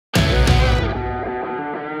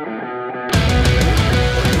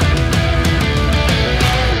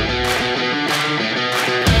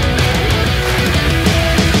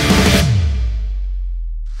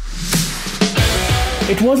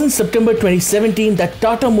It was in September 2017 that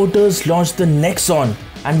Tata Motors launched the Nexon,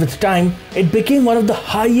 and with time, it became one of the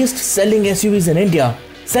highest selling SUVs in India,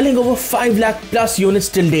 selling over 5 lakh plus units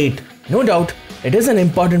till date. No doubt, it is an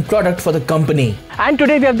important product for the company. And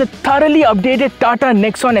today we have the thoroughly updated Tata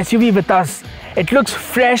Nexon SUV with us. It looks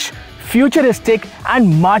fresh, futuristic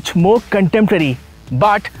and much more contemporary.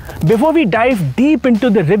 But before we dive deep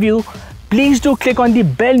into the review, please do click on the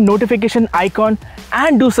bell notification icon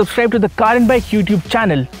and do subscribe to the Carandbike YouTube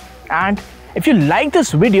channel. And if you like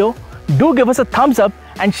this video, do give us a thumbs up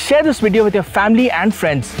and share this video with your family and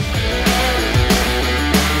friends.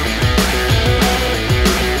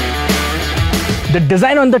 The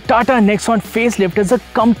design on the Tata Nexon Facelift is a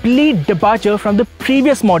complete departure from the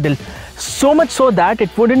previous model, so much so that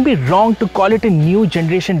it wouldn't be wrong to call it a new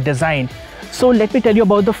generation design. So let me tell you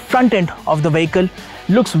about the front end of the vehicle.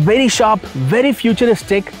 Looks very sharp, very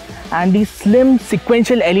futuristic, and these slim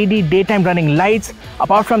sequential LED daytime running lights.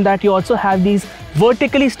 Apart from that, you also have these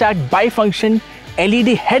vertically stacked bifunction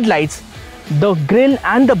LED headlights. The grille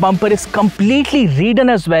and the bumper is completely redone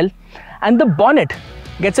as well, and the bonnet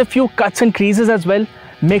gets a few cuts and creases as well,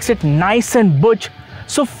 makes it nice and butch.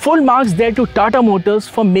 So full marks there to Tata Motors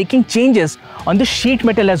for making changes on the sheet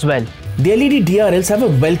metal as well. The LED DRLs have a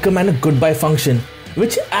welcome and a goodbye function,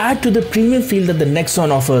 which add to the premium feel that the Nexon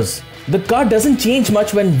offers. The car doesn't change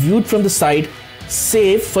much when viewed from the side,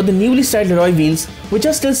 save for the newly styled alloy wheels, which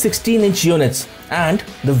are still 16-inch units, and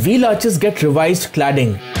the wheel arches get revised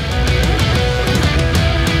cladding.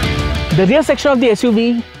 The rear section of the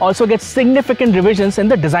SUV also gets significant revisions in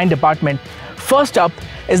the design department. First up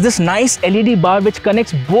is this nice LED bar which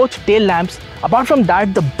connects both tail lamps. Apart from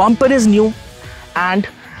that, the bumper is new and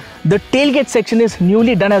the tailgate section is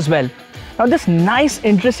newly done as well. Now this nice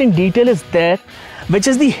interesting detail is there, which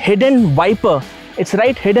is the hidden wiper. It's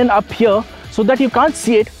right hidden up here so that you can't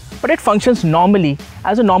see it, but it functions normally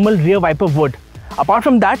as a normal rear wiper would. Apart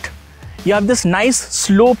from that, you have this nice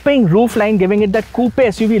sloping roof line giving it that coupe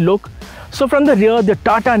SUV look. So from the rear, the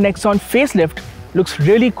Tata Nexon Facelift looks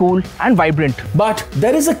really cool and vibrant. But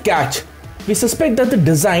there is a catch. We suspect that the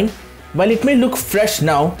design, while it may look fresh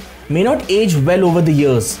now, may not age well over the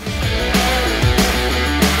years.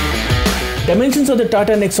 Dimensions of the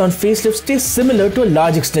Tata Nexon Facelift stay similar to a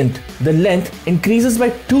large extent. The length increases by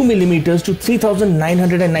 2 mm to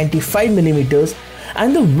 3995 mm,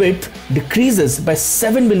 and the width decreases by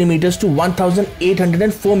 7 mm to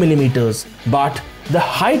 1804 mm. But the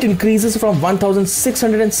height increases from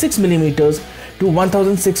 1606 mm to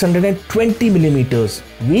 1620 mm.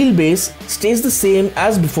 Wheelbase stays the same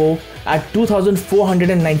as before at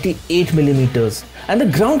 2498 mm, and the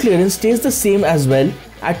ground clearance stays the same as well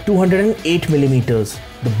at 208 mm.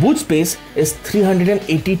 The boot space is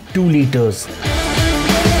 382 liters.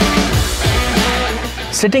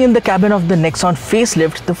 Sitting in the cabin of the Nexon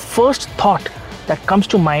Facelift, the first thought that comes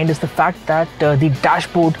to mind is the fact that the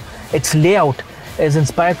dashboard, its layout, is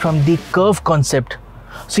inspired from the curve concept.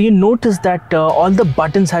 So you notice that all the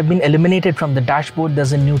buttons have been eliminated from the dashboard.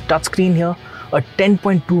 There's a new touchscreen here, a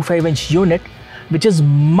 10.25-inch unit, which is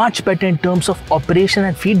much better in terms of operation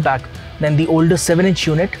and feedback than the older 7-inch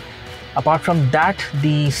unit. Apart from that,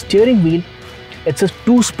 the steering wheel, it's a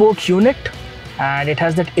 2-spoke unit and it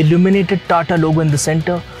has that illuminated Tata logo in the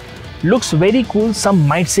center. Looks very cool. Some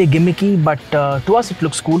might say gimmicky, but to us it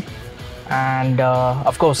looks cool. And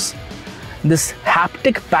of course, this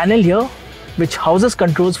haptic panel here, which houses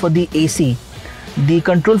controls for the AC. The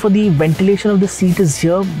control for the ventilation of the seat is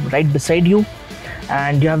here, right beside you.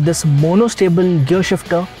 And you have this monostable gear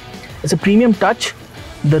shifter. It's a premium touch.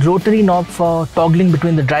 The rotary knob for toggling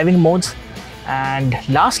between the driving modes, and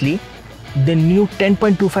lastly the new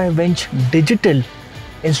 10.25-inch digital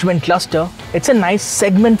instrument cluster. It's a nice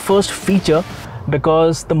segment first feature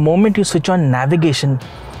because the moment you switch on navigation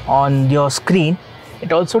on your screen,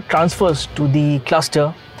 it also transfers to the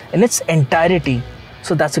cluster in its entirety.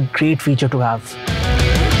 So that's a great feature to have.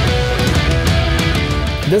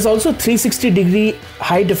 There's also 360-degree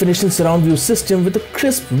high-definition surround view system with a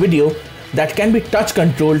crisp video that can be touch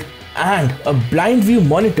controlled, and a blind view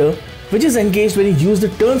monitor which is engaged when you use the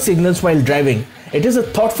turn signals while driving. It is a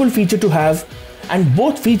thoughtful feature to have, and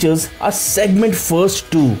both features are segment first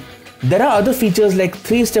too. There are other features like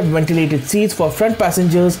 3-step ventilated seats for front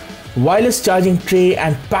passengers, wireless charging tray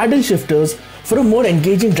and paddle shifters for a more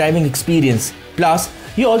engaging driving experience. Plus,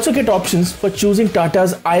 you also get options for choosing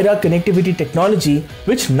Tata's IRA connectivity technology,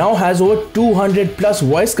 which now has over 200 plus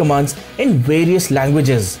voice commands in various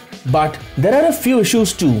languages. But there are a few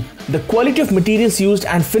issues too. The quality of materials used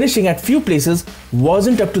and finishing at few places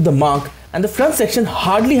wasn't up to the mark, and the front section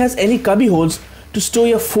hardly has any cubby holes to store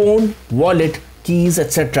your phone, wallet, keys,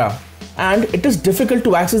 etc. and it is difficult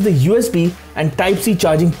to access the USB and Type-C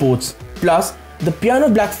charging ports. Plus, the piano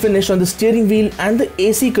black finish on the steering wheel and the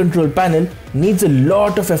AC control panel needs a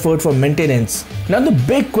lot of effort for maintenance. Now the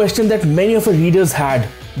big question that many of our readers had,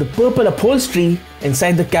 the purple upholstery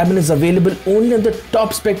inside the cabin is available only on the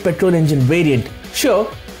top spec petrol engine variant.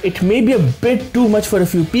 Sure, it may be a bit too much for a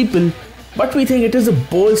few people, but we think it is a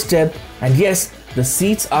bold step, and yes, the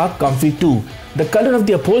seats are comfy too. The color of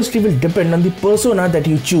the upholstery will depend on the persona that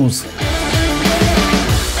you choose.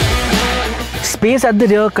 Space at the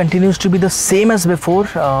rear continues to be the same as before,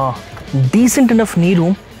 decent enough knee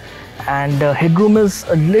room, and headroom is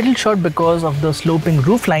a little short because of the sloping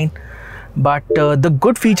roofline, but the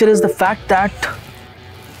good feature is the fact that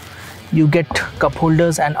you get cup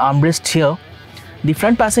holders and armrests here. The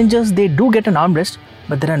front passengers, they do get an armrest,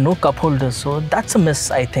 but there are no cup holders, so that's a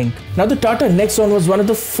miss, I think. Now the Tata Nexon was one of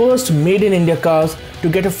the first made in India cars to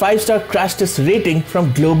get a 5-star crash test rating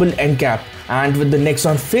from Global NCAP, and with the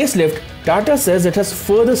Nexon facelift, Tata says it has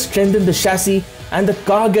further strengthened the chassis, and the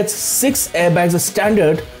car gets 6 airbags as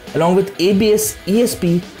standard along with ABS,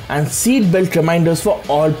 ESP and seat belt reminders for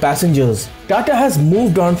all passengers. Tata has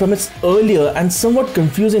moved on from its earlier and somewhat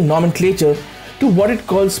confusing nomenclature to what it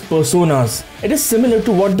calls personas. It is similar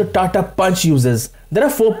to what the Tata Punch uses. There are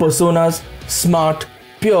 4 personas: smart,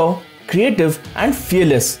 pure, creative and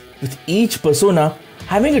fearless, with each persona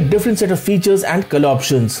having a different set of features and color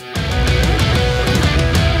options.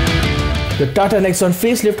 The Tata Nexon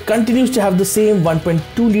facelift continues to have the same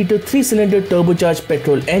 1.2-litre 3-cylinder turbocharged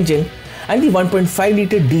petrol engine and the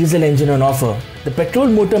 1.5-litre diesel engine on offer. The petrol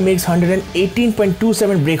motor makes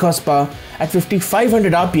 118.27 brake horsepower at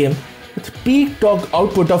 5500 RPM with peak torque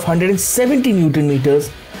output of 170 Nm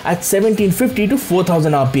at 1750 to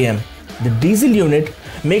 4000 RPM. The diesel unit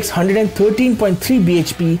makes 113.3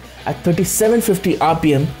 bhp at 3750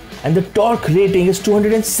 RPM and the torque rating is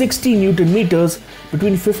 260 Nm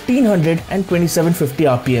between 1500 and 2750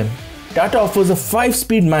 RPM. Tata offers a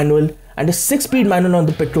 5-speed manual and a 6-speed manual on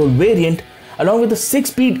the petrol variant, along with a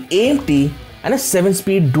 6-speed AMT and a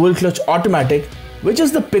 7-speed dual clutch automatic, which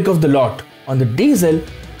is the pick of the lot. On the diesel,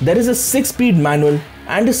 there is a 6-speed manual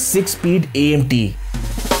and a 6-speed AMT.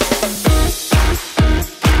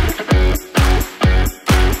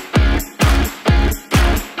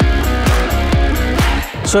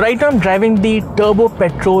 So right now I'm driving the turbo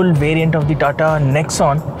petrol variant of the Tata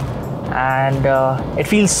Nexon, and it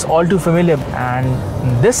feels all too familiar,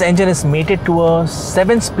 and this engine is mated to a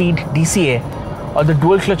 7-speed DCA, or the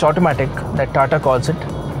dual clutch automatic that Tata calls it.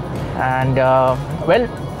 And well,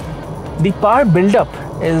 the power build-up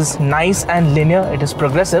is nice and linear, it is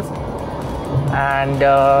progressive, and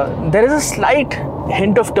there is a slight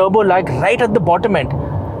hint of turbo lag right at the bottom end.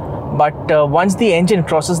 But once the engine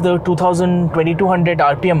crosses the 2200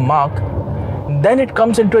 RPM mark, then it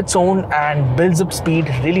comes into its own and builds up speed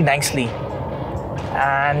really nicely.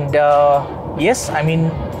 And yes, I mean,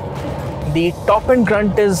 the top end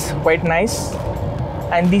grunt is quite nice,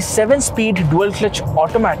 and the 7-speed dual clutch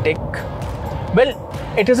automatic, well,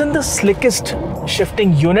 it isn't the slickest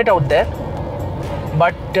shifting unit out there,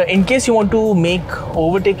 but in case you want to make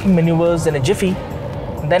overtaking maneuvers in a jiffy,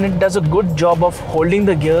 then it does a good job of holding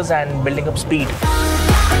the gears and building up speed.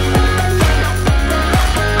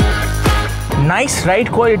 Nice ride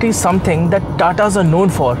quality is something that Tatas are known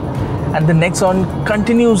for, and the Nexon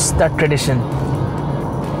continues that tradition.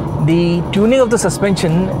 The tuning of the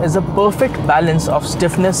suspension is a perfect balance of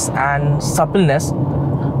stiffness and suppleness.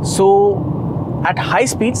 So at high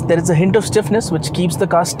speeds there is a hint of stiffness which keeps the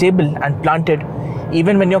car stable and planted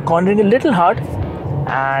even when you're cornering a little hard,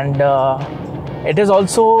 and it is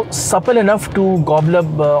also supple enough to gobble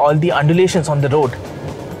up all the undulations on the road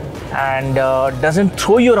and doesn't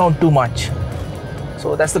throw you around too much.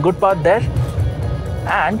 So that's the good part there.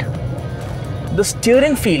 And the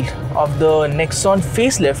steering feel of the Nexon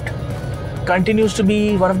facelift continues to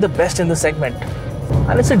be one of the best in the segment.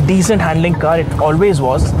 And it's a decent handling car, it always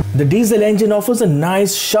was. The diesel engine offers a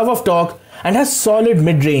nice shove of torque and has solid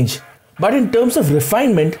mid-range. But in terms of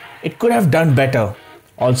refinement, it could have done better.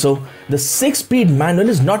 Also, the 6-speed manual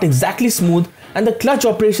is not exactly smooth and the clutch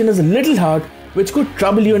operation is a little hard, which could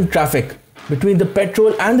trouble you in traffic. Between the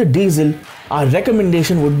petrol and the diesel, our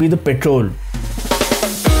recommendation would be the petrol.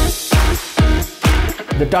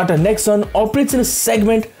 The Tata Nexon operates in a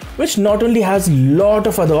segment which not only has a lot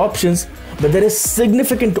of other options, but there is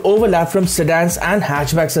significant overlap from sedans and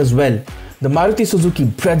hatchbacks as well. The Maruti Suzuki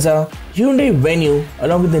Brezza, Hyundai Venue,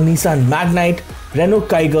 along with the Nissan Magnite, Renault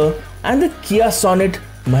Kiger and the Kia Sonet,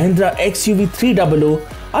 Mahindra XUV 300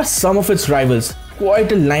 are some of its rivals.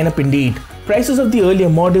 Quite a lineup indeed. prices of the earlier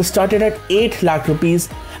models started at 8 lakh rupees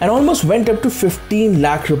and almost went up to 15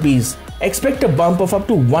 lakh rupees. Expect a bump of up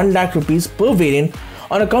to 1 lakh rupees per variant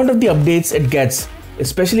on account of the updates it gets,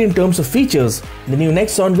 especially in terms of features. The new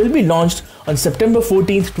Nexon will be launched on September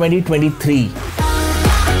 14th, 2023.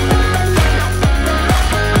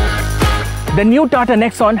 The new Tata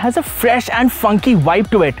Nexon has a fresh and funky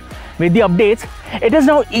vibe to it. With the updates, it is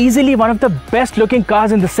now easily one of the best looking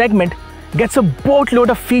cars in the segment, gets a boatload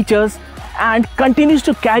of features and continues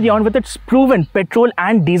to carry on with its proven petrol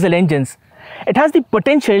and diesel engines. It has the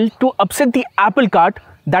potential to upset the apple cart,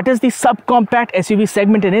 that is the subcompact SUV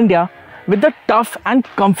segment in India, with the tough and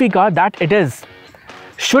comfy car that it is.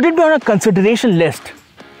 Should it be on a consideration list?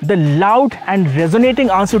 The loud and resonating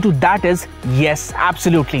answer to that is yes,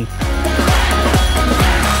 absolutely.